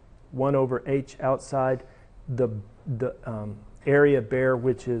 1 over H outside, the area bare,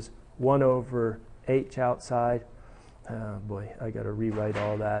 which is 1 over H outside. Boy, I got to rewrite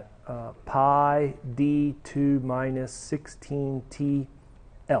all that. Pi D2 minus 16T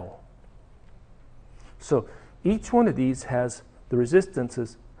L. So each one of these has the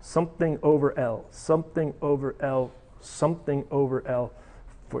resistances something over L, something over L, something over L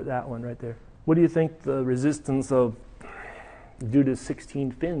for that one right there. What do you think the resistance of due to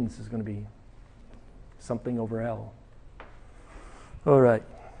 16 fins is going to be? Something over L. All right.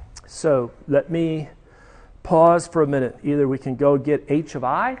 So let me pause for a minute. Either we can go get H of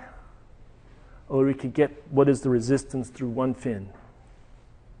I, or we can get what is the resistance through one fin.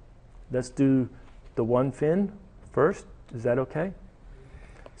 Let's do the one fin first. Is that okay?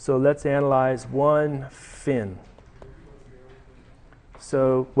 So let's analyze one fin.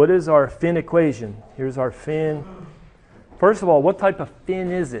 So what is our fin equation? Here's our fin. First of all, what type of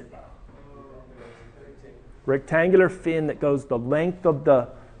fin is it? Rectangular fin that goes the length of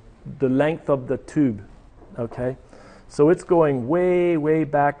the tube. Okay? So it's going way, way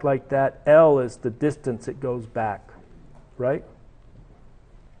back like that. L is the distance it goes back. Right?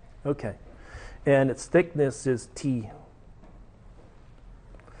 Okay. And its thickness is T.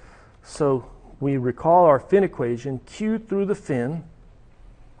 So we recall our fin equation. Q through the fin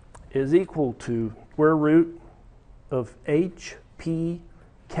is equal to square root of H P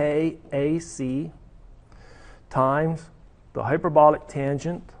K A C times the hyperbolic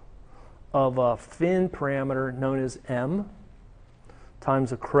tangent of a fin parameter known as M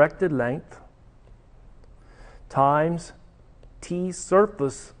times a corrected length times T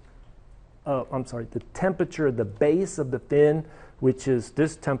surface, the temperature of the base of the fin, which is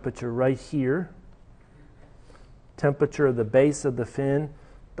this temperature right here. Temperature of the base of the fin.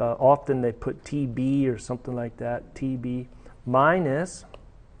 Often they put TB or something like that, TB, minus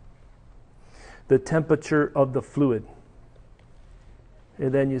the temperature of the fluid.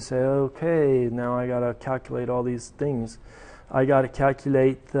 And then you say, okay, now I got to calculate all these things. I got to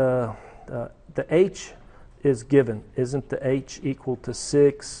calculate the H is given. Isn't the H equal to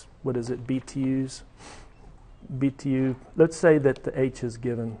 6? What is it, BTUs? BTU. Let's say that the H is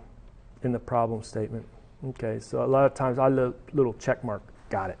given in the problem statement. Okay, so a lot of times I little check mark.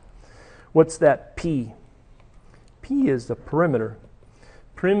 Got it. What's that P? P is the perimeter.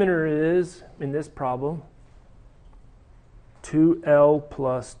 Perimeter is, in this problem, 2L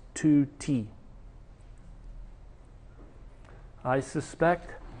plus 2T. I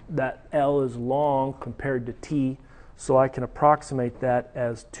suspect that L is long compared to T, so I can approximate that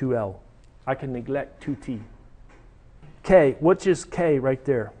as 2L. I can neglect 2T. K, which is K right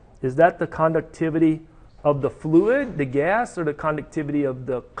there? Is that the conductivity of the fluid, the gas, or the conductivity of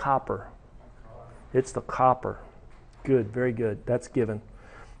the copper? It's the copper. Good, very good. That's given.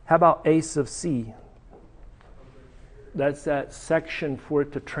 How about A sub C? That's that section for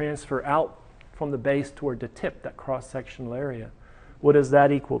it to transfer out from the base toward the tip, that cross-sectional area. What is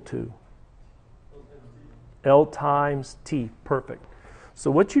that equal to? L times T. Perfect. So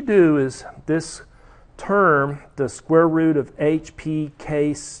what you do is this term, the square root of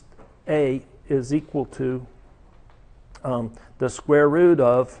HPK A is equal to the square root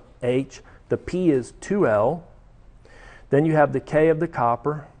of H. The P is 2L. Then you have the K of the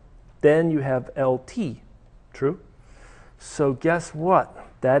copper. Then you have LT. True? So guess what?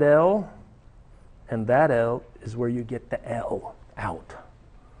 That L and that L is where you get the L out.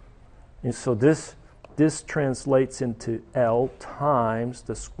 And so this translates into L times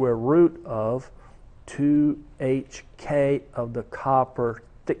the square root of 2HK of the copper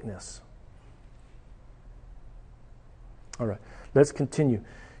thickness. All right, let's continue.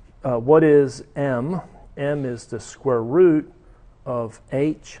 What is M? M is the square root of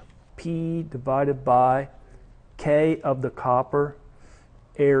HP divided by K of the copper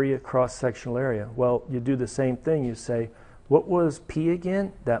area, cross-sectional area. Well, you do the same thing. You say, what was P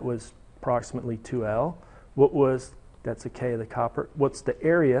again? That was approximately 2L. That's a K of the copper. What's the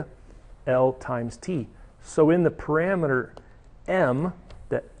area? L times T. So in the parameter M,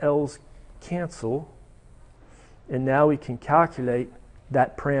 the L's cancel, and now we can calculate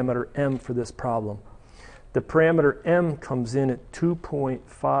that parameter M for this problem. The parameter M comes in at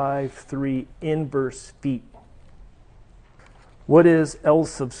 2.53 inverse feet. What is L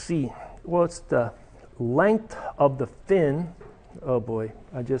sub C? Well, it's the length of the fin. Oh boy,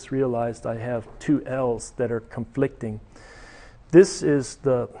 I just realized I have two L's that are conflicting. This is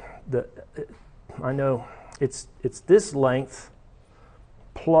I know it's this length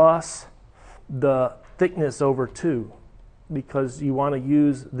plus the thickness over 2, because you want to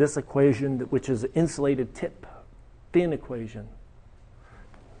use this equation, which is an insulated tip fin equation.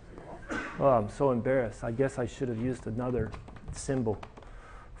 Oh, I'm so embarrassed. I guess I should have used another symbol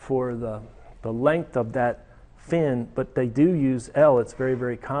for the length of that fin, but they do use L. It's very,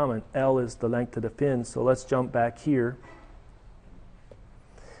 very common. L is the length of the fin. So let's jump back here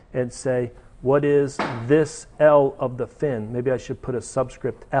and say, what is this L of the fin? Maybe I should put a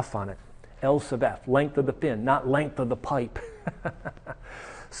subscript F on it. L sub F, length of the fin, not length of the pipe.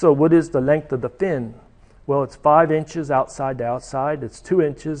 So what is the length of the fin? Well, it's 5 inches outside to outside. It's 2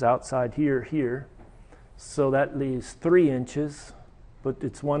 inches outside here. So that leaves 3 inches, but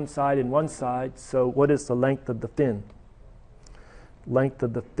it's one side and one side. So what is the length of the fin? Length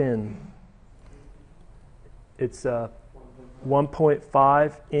of the fin. It's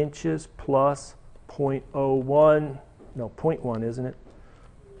 1.5 inches plus 0.01, no, 0.1, isn't it?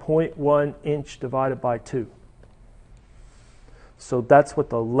 0.1 inch divided by 2. So that's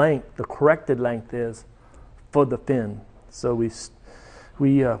what the length, the corrected length is for the fin. So we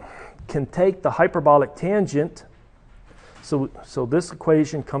can take the hyperbolic tangent. So this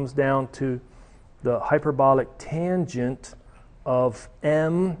equation comes down to the hyperbolic tangent of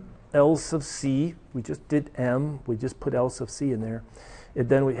M L sub C. We just did M. We just put L sub C in there. And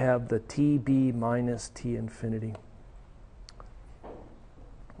then we have the TB minus T infinity.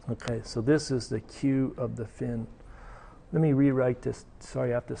 Okay, so this is the Q of the fin. Let me rewrite this.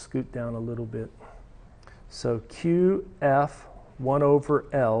 Sorry, I have to scoot down a little bit. So QF 1 over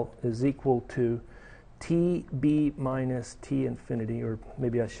L is equal to TB minus T infinity, or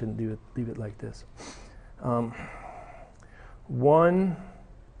maybe I shouldn't do it, leave it like this. 1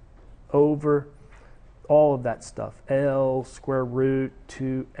 over all of that stuff. L square root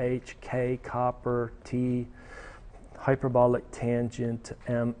 2HK copper T hyperbolic tangent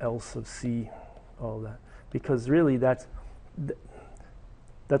M L sub C, all that. Because really that's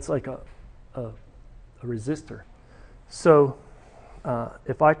like a resistor. So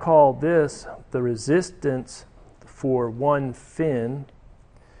if I call this the resistance for one fin,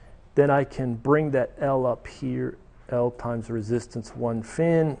 then I can bring that L up here. L times the resistance one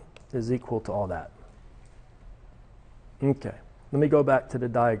fin is equal to all that. Okay, let me go back to the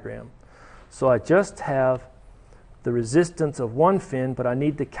diagram. So I just have the resistance of one fin, but I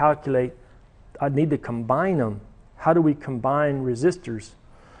need to calculate, I need to combine them. How do we combine resistors?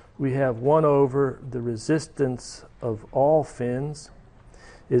 We have 1 over the resistance of all fins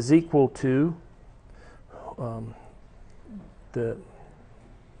is equal to the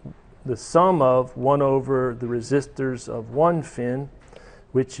sum of 1 over the resistors of one fin,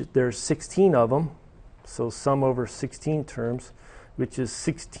 which there's 16 of them, so sum over 16 terms, which is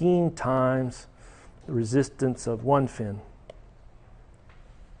 16 times the resistance of one fin.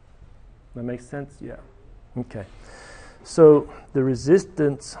 That makes sense? Yeah. Okay. So the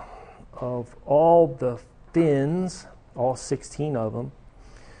resistance of all the fins, all 16 of them,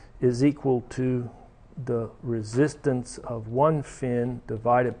 is equal to the resistance of one fin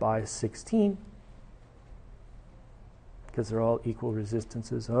divided by 16, because they're all equal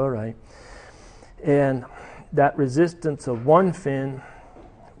resistances. All right. And that resistance of one fin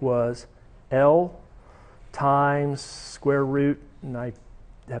was L times square root, and I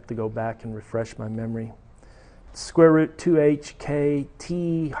have to go back and refresh my memory, square root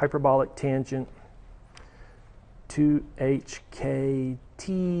 2hkt hyperbolic tangent 2hkt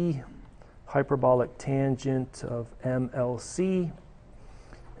hyperbolic tangent of MLC,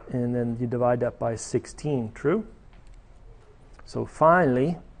 and then you divide that by 16, true? So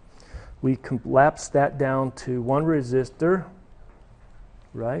finally, we collapse that down to one resistor,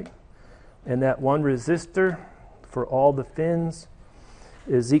 right? And that one resistor for all the fins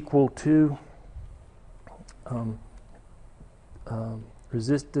is equal to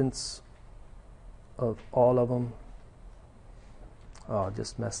resistance of all of them. Oh, I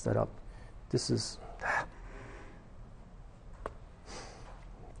just messed that up. This is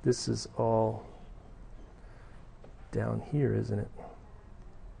all down here, isn't it?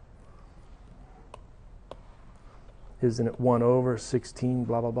 Isn't it 1 over 16,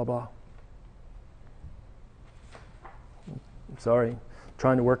 blah, blah, blah, blah? I'm sorry,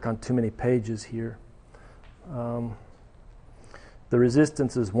 trying to work on too many pages here. The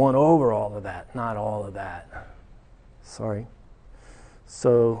resistance is 1 over all of that, not all of that. Sorry.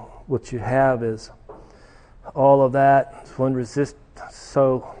 So what you have is all of that, one resist.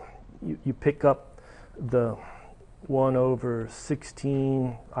 So you pick up the 1 over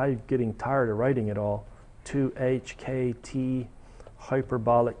 16. I'm getting tired of writing it all. 2hkt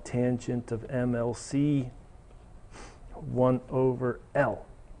hyperbolic tangent of MLC 1 over L.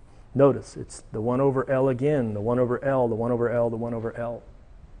 Notice it's the 1 over L again, the 1 over L, the 1 over L, the 1 over L.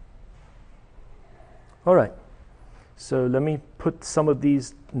 All right. So let me put some of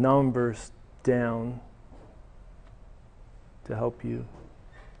these numbers down to help you.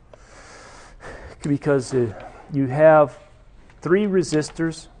 Because you have 3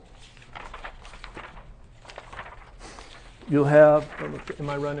 resistors. You'll have, am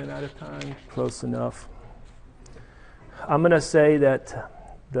I running out of time? Close enough. I'm going to say that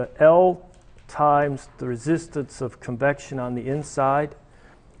the L times the resistance of convection on the inside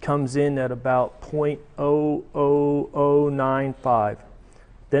comes in at about 0.00095.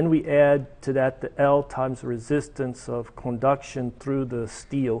 Then we add to that the L times the resistance of conduction through the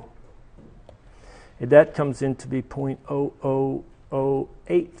steel. And that comes in to be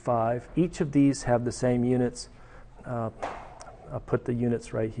 0.00085. Each of these have the same units. I'll put the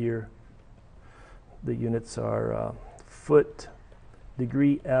units right here. The units are foot,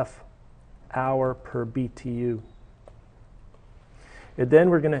 degree F, hour per BTU. And then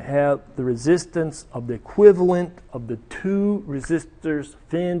we're going to have the resistance of the equivalent of the 2 resistors,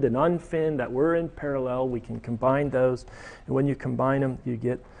 finned and unfinned, that were in parallel. We can combine those. And when you combine them, you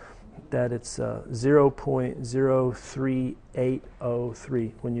get that it's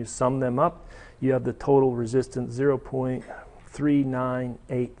 0.03803. When you sum them up, you have the total resistance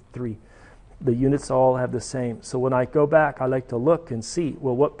 0.3983. The units all have the same. So when I go back, I like to look and see,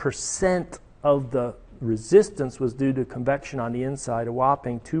 well, what percent of the resistance was due to convection on the inside? A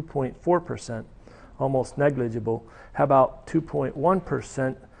whopping 2.4%, almost negligible. How about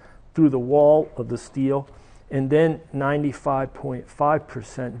 2.1% through the wall of the steel? And then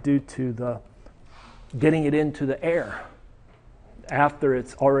 95.5% due to the getting it into the air after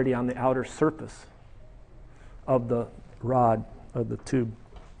it's already on the outer surface of the rod, of the tube.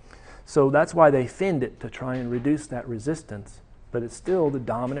 So that's why they finned it, to try and reduce that resistance. But it's still the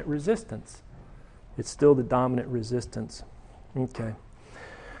dominant resistance. It's still the dominant resistance. Okay.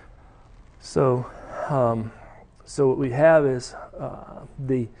 So what we have is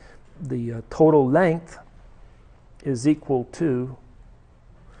the total length is equal to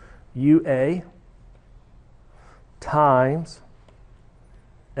UA times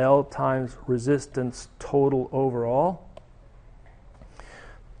L times resistance total overall.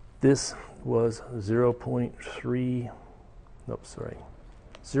 This was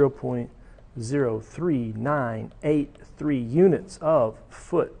 0.03983 units of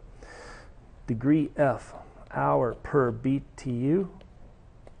foot, degree F, hour per BTU.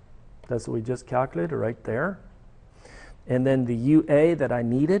 That's what we just calculated right there. And then the UA that I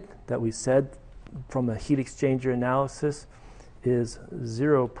needed, that we said from a heat exchanger analysis, is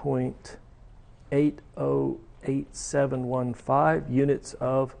 0.808715 units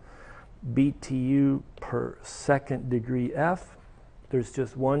of BTU per second degree F. There's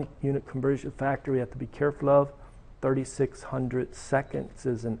just one unit conversion factor we have to be careful of. 3,600 seconds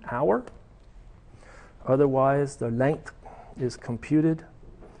is an hour. Otherwise, the length is computed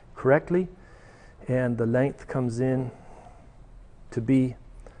correctly, and the length comes in to be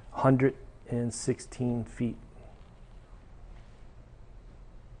 116 feet.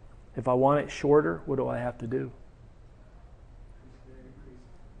 If I want it shorter, what do I have to do?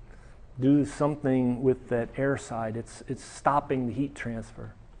 Do something with that air side. It's stopping the heat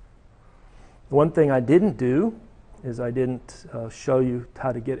transfer. One thing I didn't do is I didn't show you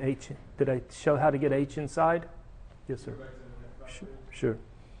how to get H. Did I show how to get H inside? Yes, sir. Sure.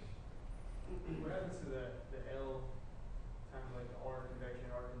 What happens to the L times like the R convection,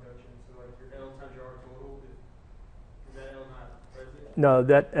 R conduction? So like your L times your R total, is that L not present? No,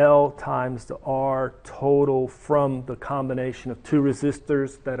 that L times the R total from the combination of two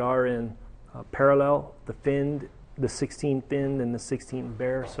resistors that are in parallel, the finned, the 16 finned and the 16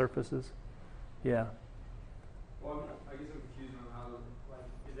 bare surfaces. Yeah. Well, I guess I'm confused on how, like,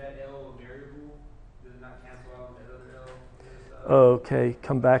 is that L a variable? Does it not cancel out with that other L? Okay,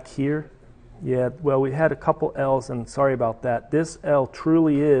 come back here. Yeah, well, we had a couple L's, and sorry about that. This L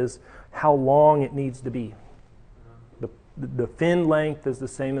truly is how long it needs to be. The fin length is the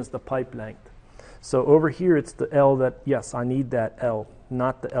same as the pipe length. So over here, it's the L that, yes, I need that L,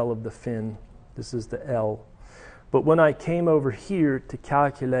 not the L of the fin. This is the L. But when I came over here to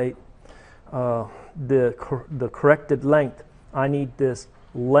calculate the corrected length, I need this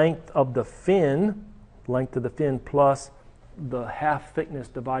length of the fin plus the half thickness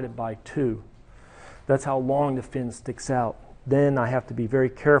divided by 2. That's how long the fin sticks out. Then I have to be very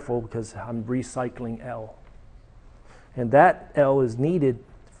careful because I'm recycling L. And that L is needed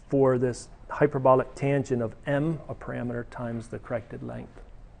for this hyperbolic tangent of m, a parameter, times the corrected length.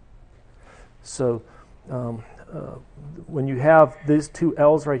 So when you have these two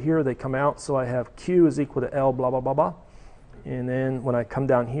L's right here, they come out, so I have Q is equal to L, blah, blah, blah, blah. And then when I come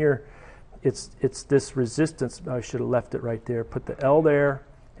down here, it's this resistance. I should have left it right there. Put the L there,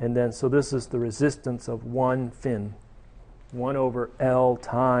 and then so this is the resistance of one fin. 1 over L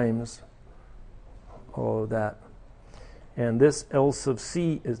times all of that. And this L sub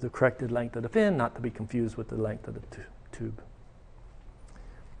C is the corrected length of the fin, not to be confused with the length of the tube.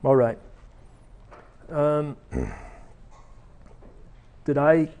 All right. Did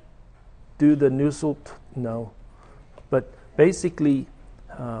I do the Nusselt? No. But basically,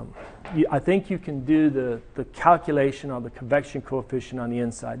 I think you can do the calculation of the convection coefficient on the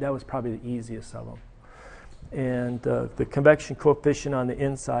inside. That was probably the easiest of them. And the convection coefficient on the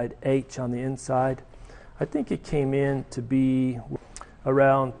inside, H on the inside, I think it came in to be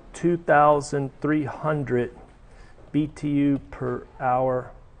around 2,300 BTU per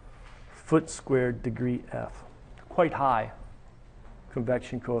hour foot squared degree F. Quite high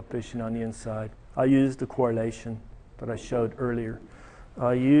convection coefficient on the inside. I used the correlation that I showed earlier.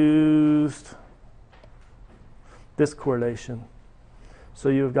 I used this correlation. So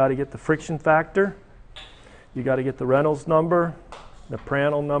you've got to get the friction factor, you got to get the Reynolds number, the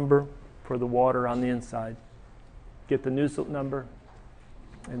Prandtl number for the water on the inside, get the Nusselt number,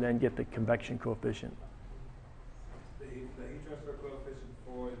 and then get the convection coefficient. The heat transfer coefficient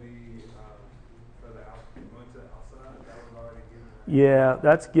for the going to the outside, that was already given. Yeah,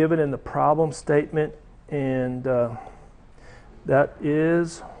 that's given in the problem statement, and that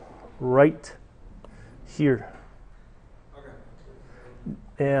is right here.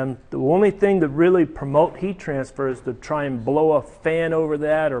 And the only thing that really promote heat transfer is to try and blow a fan over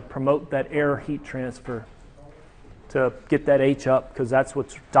that or promote that air heat transfer to get that H up, because that's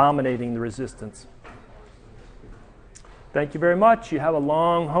what's dominating the resistance. Thank you very much. You have a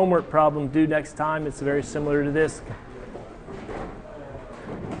long homework problem due next time. It's very similar to this.